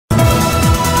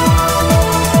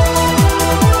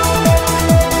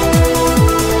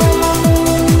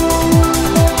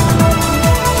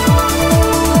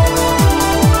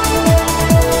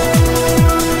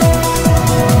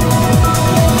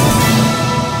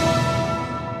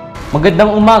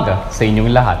Magandang umaga sa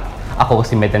inyong lahat. Ako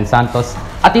si Meden Santos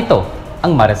at ito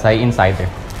ang MariSci Insider,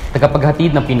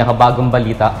 tagapaghatid ng pinakabagong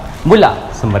balita mula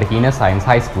sa Marikina Science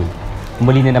High School.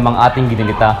 Muli na namang ating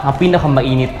ginilita ang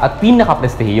pinakamainit at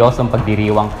pinakaprestihiyosong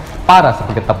pagdiriwang para sa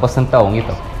pagtatapos ng taong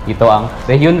ito. Ito ang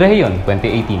Rehiyon-Rehiyon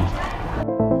 2018.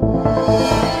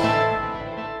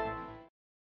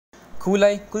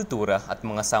 Kulay, kultura at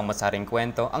mga sama-saring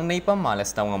kwento ang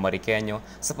naipamalas ng mga Marikenyo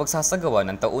sa pagsasagawa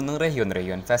ng taon ng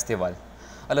Rehiyon-Rehiyon Festival.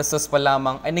 Alas 2 pa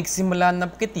lamang ay nagsimula ng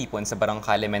pagkitipon sa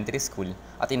Barangay Elementary School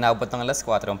at inabot ng alas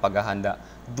 4 ang paghahanda,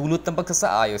 dulot ng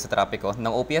pagsasaayos sa trapiko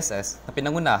ng OPSS na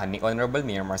pinangunahan ni Honorable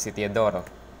Mayor MariSci Insider.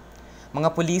 Mga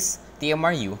pulis,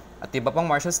 TMRU at iba pang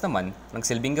marshals naman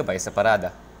nagsilbing gabay sa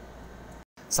parada.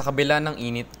 Sa kabila ng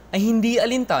init ay hindi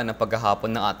alintana ang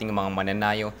paghahapon ng ating mga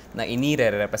mananayo na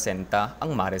inire-representa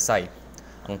ang MariSci.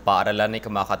 Ang paaralan ay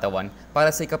kumakatawan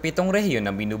para sa ikapitong rehiyon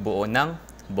na binubuo ng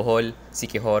Bohol,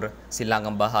 Siquijor,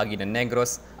 Silangang bahagi ng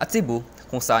Negros at Cebu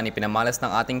kung saan ipinamalas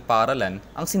ng ating paaralan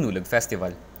ang Sinulog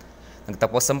Festival.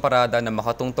 Nagtapos ang parada na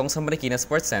makatungtong sa Marikina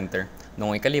Sports Center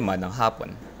noong 5 ng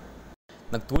hapon.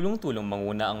 Nagtulong-tulong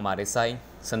manguna ang MariSci,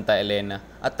 Santa Elena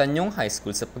at Tanyong High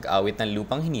School sa pag-awit ng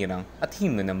Lupang Hinirang at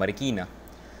Himno ng Marikina.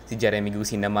 Si Jeremy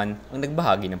Gusin naman ang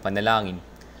nagbahagi ng panalangin.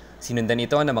 Sinundan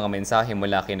ito ng mga mensahe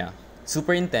mula kina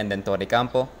Superintendent Torre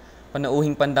Campo,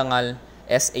 Panauhing Pandangal,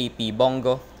 SAP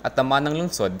Bongo at Tama ng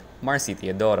Lungsod, MariSci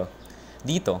Insider.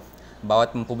 Dito,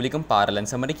 bawat pampublikong paaralan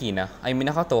sa Marikina ay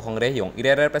minakatokang rehiyong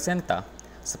ire-representa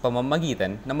sa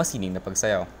pamamagitan ng masining na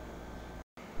pagsayaw.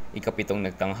 Ikapitong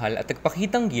nagtanghal at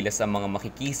nagpakitang gilas ang mga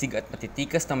makikisig at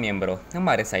matitikas na miyembro ng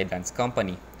MariSci Dance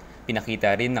Company.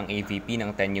 Pinakita rin ng AVP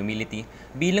ng 10 Humility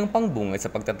bilang pangbungad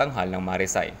sa pagtatanghal ng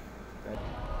MariSci.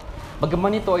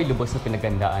 Bagaman ito ay lubos na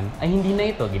pinagandaan, ay hindi na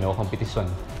ito ginawa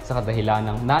kompetisyon sa kadahilan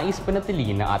ng nais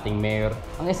panatilihin ng ating mayor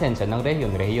ang esensya ng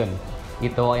Rehiyon-Rehiyon.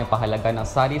 Ito ay ang pahalaga ng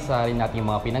sari-sari nating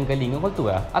mga pinanggalingang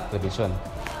kultura at tradisyon.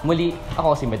 Muli,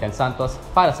 ako si Meden Santos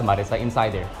para sa MariSci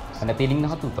Insider. Manatiling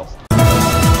nakatutok.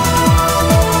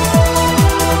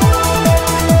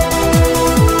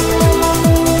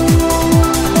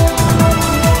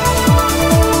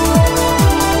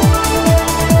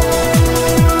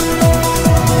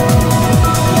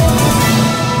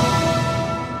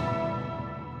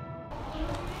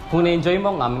 Kung na-enjoy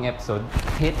mo ang aming episode,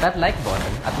 hit that like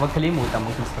button at huwag kalimutan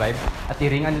mag-subscribe at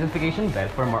i-ring ang notification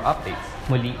bell for more updates.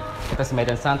 Muli, ito si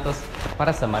Meden Santos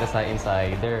para sa MariSci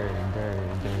Insider.